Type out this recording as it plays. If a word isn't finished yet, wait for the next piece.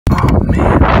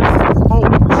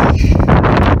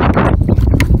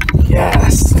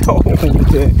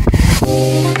it.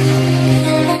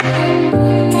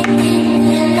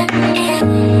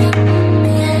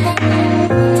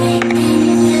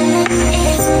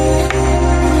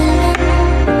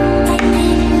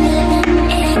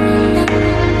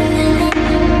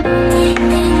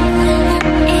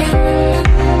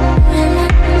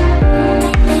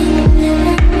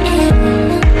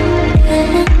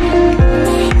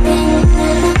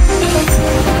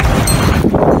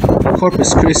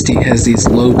 Corpus Christi has these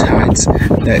low tides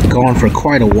that go on for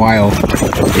quite a while.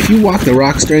 If you walk the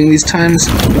rocks during these times,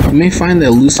 you may find the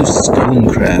elusive stone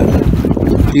crab.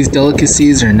 These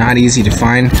delicacies are not easy to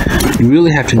find. You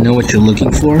really have to know what you're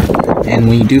looking for, and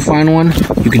when you do find one,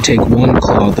 you can take one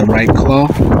claw, the right claw,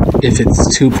 if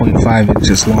it's 2.5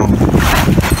 inches long.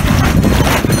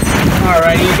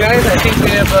 Alright, you guys, I think we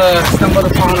have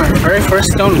stumbled upon our very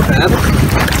first stone crab.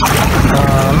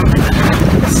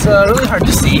 It's really hard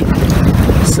to see,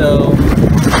 so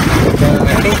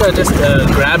I think I'll just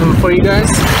grab him for you guys.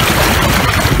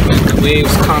 Let the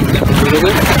waves calm down a little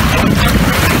bit.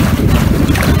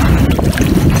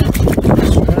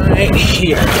 Right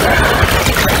here.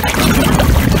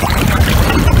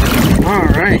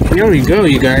 Alright, here we go,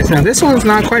 you guys. Now this one's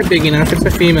not quite big enough, it's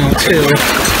a female too.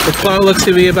 The claw looks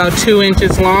to be about 2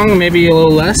 inches long, maybe a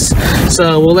little less.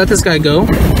 So we'll let this guy go.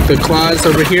 The claws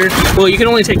over here. Well, you can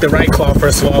only take the right claw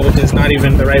first of all, which is not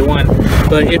even the right one.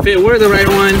 But if it were the right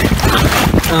one,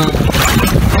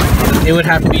 it would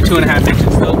have to be 2.5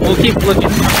 inches. So we'll keep looking.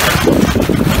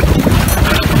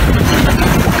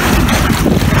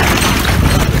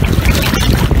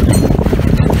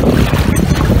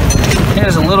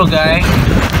 Here's a little guy.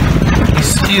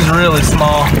 He's really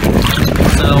small.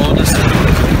 So we'll just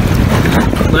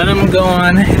let him go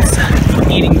on his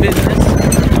eating business.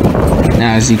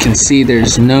 Now, as you can see,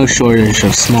 there's no shortage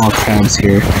of small crabs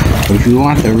here. But if you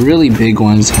want the really big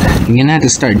ones, you're gonna have to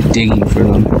start digging for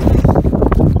them.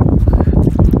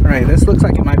 Alright, this looks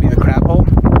like it might be a crab hole.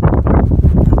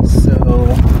 So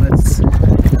let's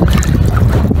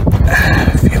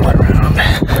feel around.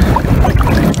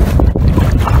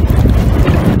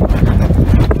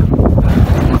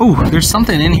 Oh, there's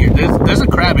something in here. There's a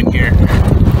crab in here.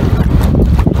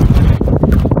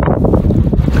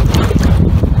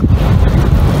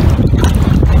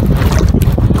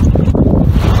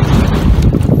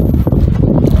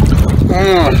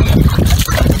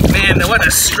 Man, what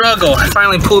a struggle. I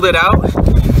finally pulled it out,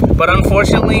 but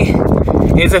unfortunately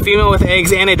it's a female with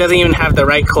eggs and it doesn't even have the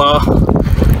right claw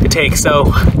to take,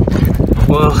 so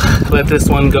we'll let this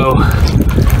one go.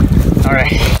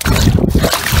 Alright.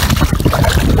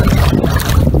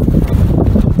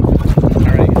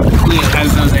 Alright, hopefully it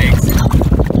has those eggs.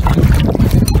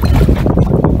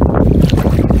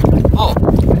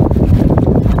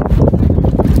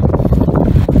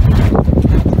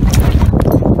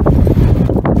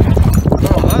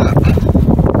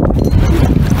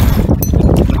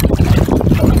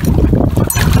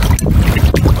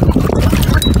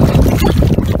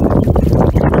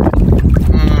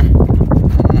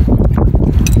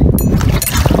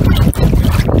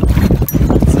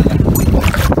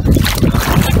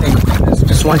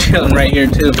 One chilling right here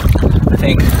too, I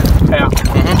think. Yeah.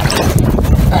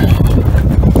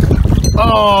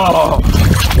 Oh!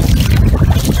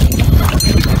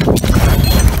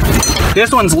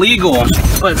 This one's legal,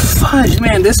 but fudge,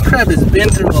 man, this crab has been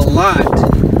through a lot.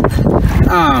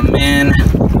 Oh man,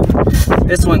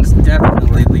 this one's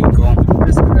definitely legal.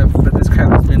 This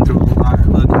crab has been through a lot.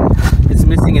 Look, it's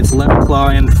missing its left claw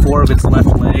and 4 of its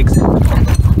left legs.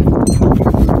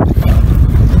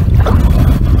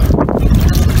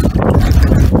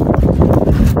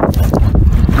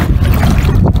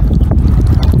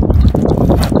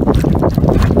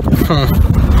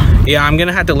 Yeah, I'm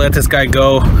gonna have to let this guy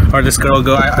go, or this girl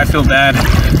go. I feel bad.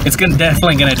 It's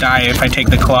definitely gonna die if I take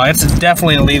the claw. It's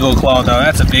definitely a legal claw though.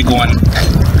 That's a big one.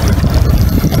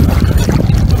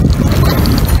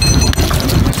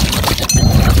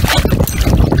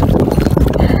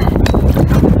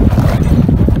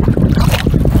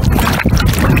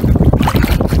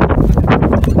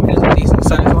 Here's a decent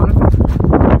sized one.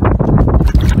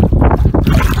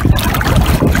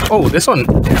 Oh, this one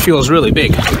feels really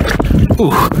big.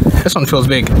 Ooh, this one feels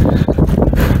big.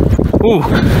 Ooh,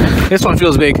 this one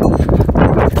feels big.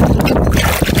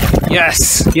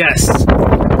 Yes, yes,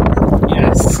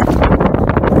 yes.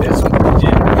 This one's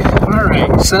legit.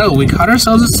 Alright, so we caught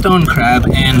ourselves a stone crab,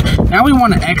 and now we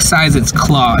want to excise its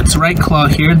claw. Its right claw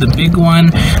here, the big one,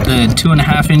 the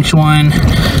 2.5-inch one.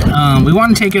 We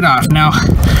want to take it off. Now,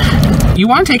 you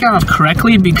want to take it off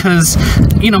correctly because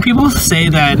you know, people say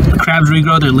that crabs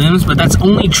regrow their limbs, but that's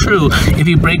only true if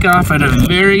you break off at a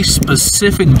very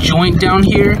specific joint down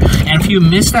here. And if you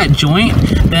miss that joint,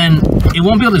 then it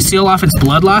won't be able to seal off its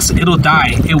blood loss. It'll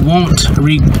die. It won't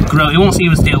regrow. It won't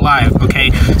even stay alive,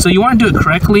 okay? So you want to do it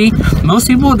correctly. Most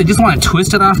people, they just want to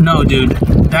twist it off. No, dude,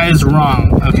 that is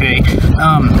wrong, okay?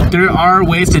 There are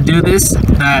ways to do this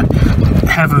that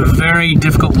have a very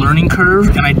difficult learning curve,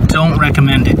 and I don't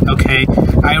recommend it, okay?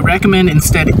 I recommend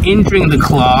instead injuring the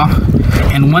claw,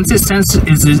 and once it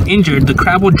is injured, the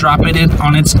crab will drop it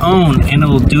on its own, and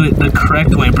it'll do it the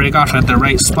correct way, break off at the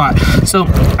right spot. So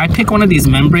I pick one of these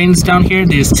membranes down here,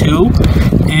 there's two,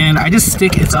 and I just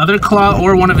stick its other claw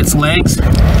or one of its legs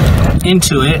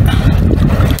into it.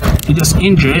 You just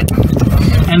injure it,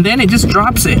 and then it just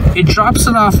drops it. It drops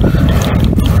it off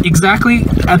exactly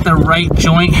at the right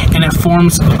joint, and it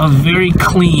forms a very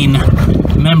clean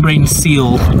membrane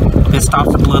seal that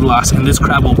stops the blood loss, and this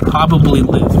crab will probably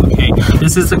live, okay?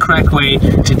 This is the correct way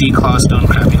to declaw a stone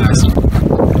crab, you guys.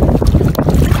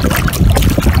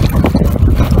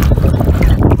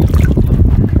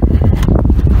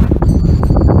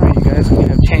 Alright, you guys, we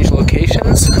have changed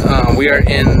locations. We are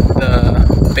in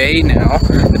the bay now,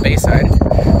 the bay side.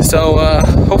 So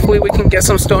hopefully we can get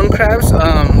some stone crabs.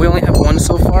 We only have one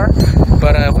so far,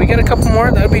 but if we get a couple more,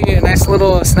 that would be a nice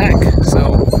little snack.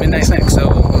 So midnight snack. So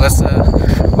let's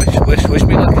wish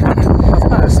me luck. It's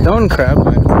not a stone crab,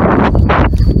 but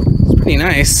it's pretty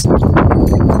nice. If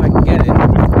I can get it.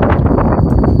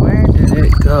 Where did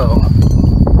it go?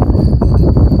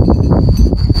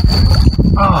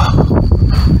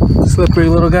 Oh, slippery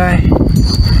little guy.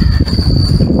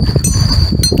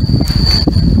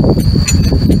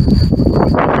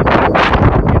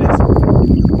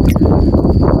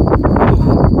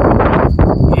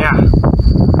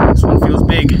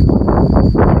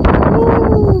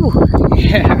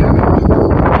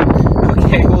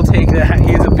 Okay, we'll take that.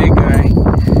 He's a big guy.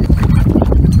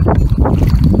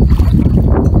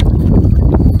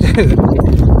 Dude,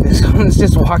 this one's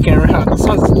just walking around. This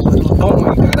one's little. Oh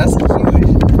my god, that's huge.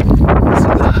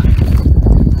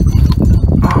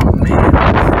 Oh man.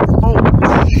 Oh.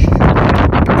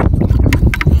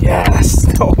 Yes.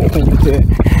 Oh, dude.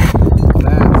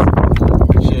 That's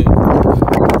shit.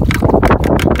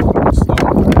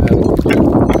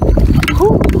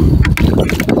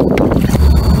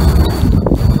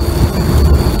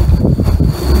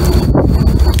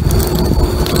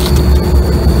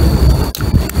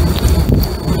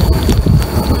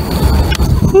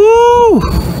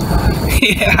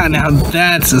 Yeah, now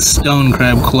that's a stone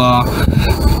crab claw.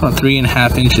 About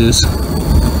 3.5 inches.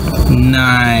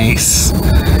 Nice.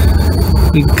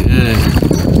 Pretty good.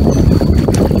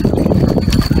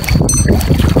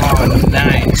 Oh,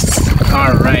 nice.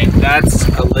 Alright, that's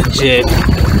a legit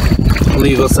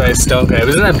legal size stone crab.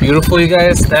 Isn't that beautiful, you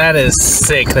guys? That is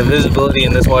sick. The visibility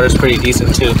in this water is pretty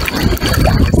decent too.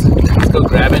 Let's go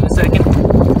grab it in a second.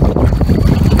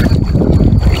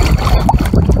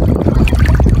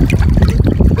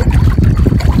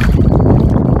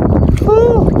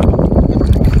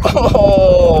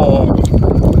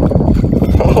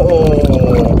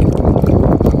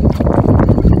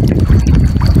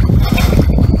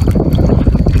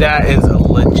 That is a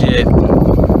legit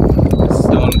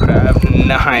stone crab.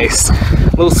 Nice. A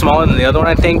little smaller than the other one,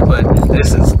 I think, but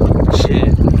this is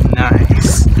legit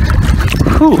nice.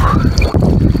 Whew.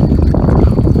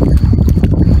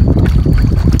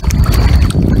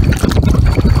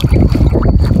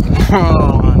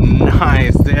 Oh,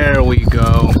 nice. There we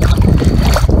go.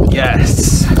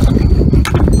 Yes.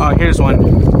 Oh, here's one.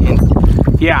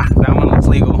 Yeah, that one looks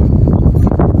legal.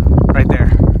 Right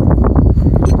there.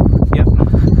 Yep.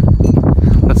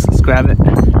 Let's grab it.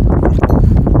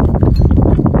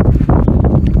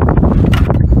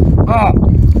 Oh.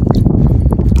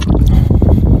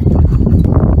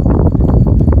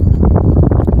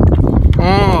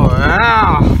 Oh,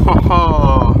 wow.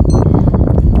 Oh.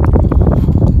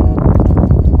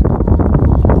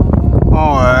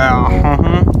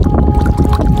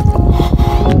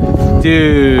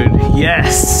 Dude,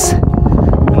 yes!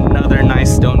 Another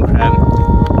nice stone crab.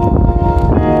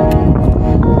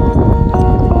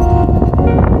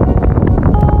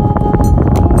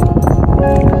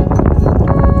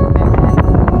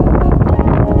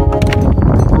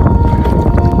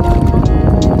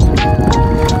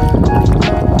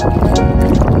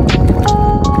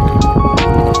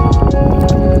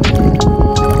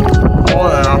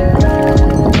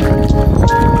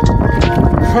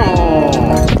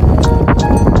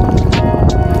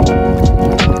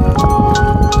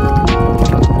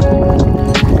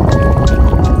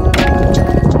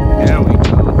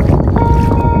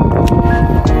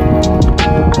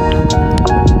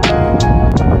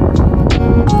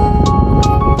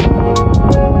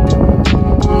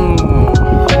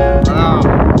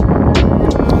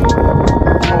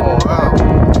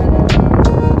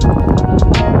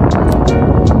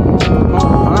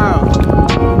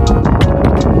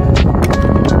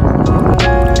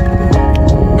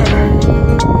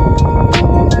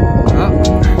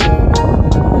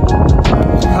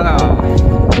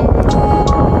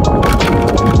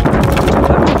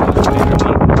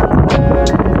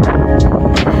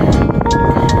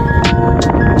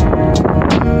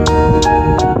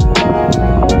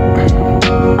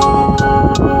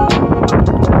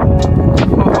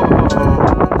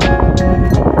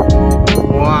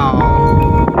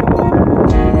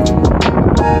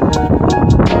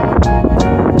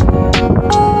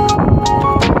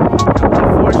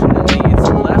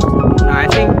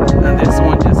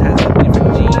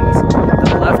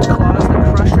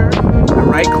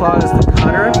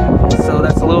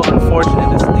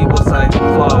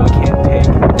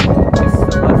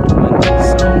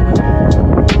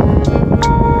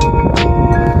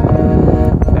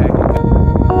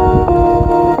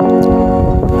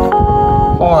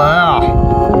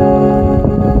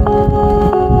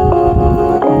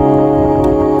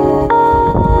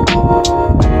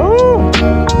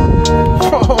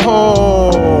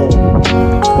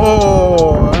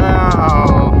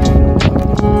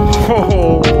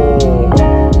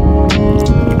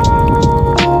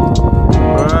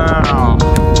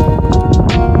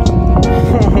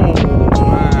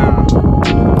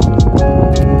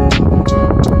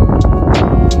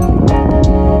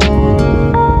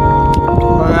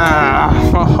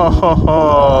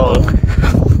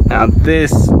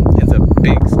 this is a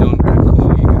big stone crab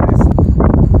claw, you guys.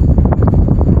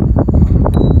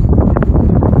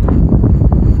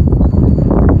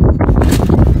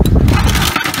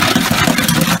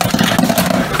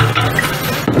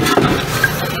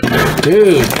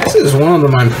 Dude, this is one of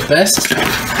my best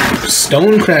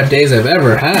stone crab days I've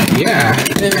ever had. Yeah,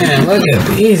 man, look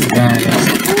at these guys.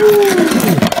 Woo.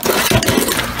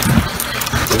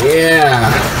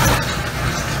 Yeah.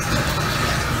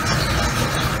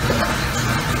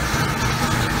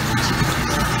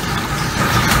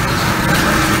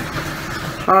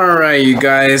 Alright, you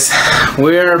guys,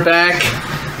 we're back,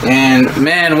 and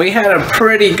man, we had a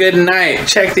pretty good night.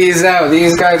 Check these out.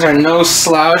 These guys are no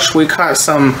slouch. We caught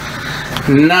some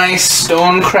nice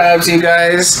stone crabs, you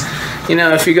guys. You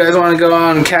know, if you guys want to go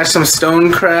out and catch some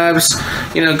stone crabs,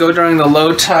 you know, go during the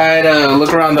low tide,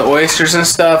 look around the oysters and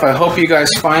stuff. I hope you guys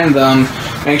find them.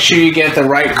 Make sure you get the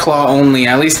right claw only,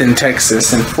 at least in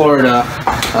Texas. In Florida,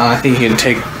 I think you can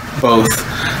take both.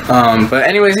 But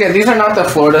anyways, yeah, these are not the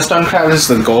Florida stone crab. This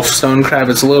is the Gulf stone crab.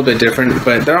 It's a little bit different,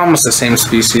 but they're almost the same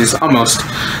species, almost.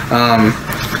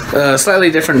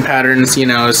 Slightly different patterns, you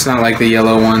know. It's not like the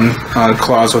yellow one,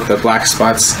 claws with the black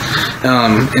spots.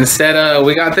 Instead,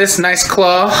 we got this nice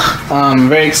claw.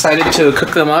 Very excited to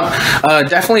cook them up.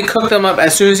 Definitely cook them up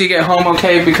as soon as you get home,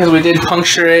 okay? Because we did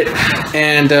puncture it,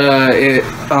 and it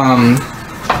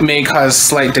may cause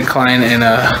slight decline in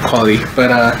quality.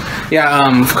 But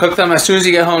yeah, cook them as soon as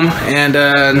you get home, and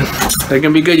they're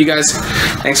gonna be good, you guys.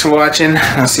 Thanks for watching.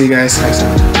 I'll see you guys next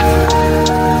time.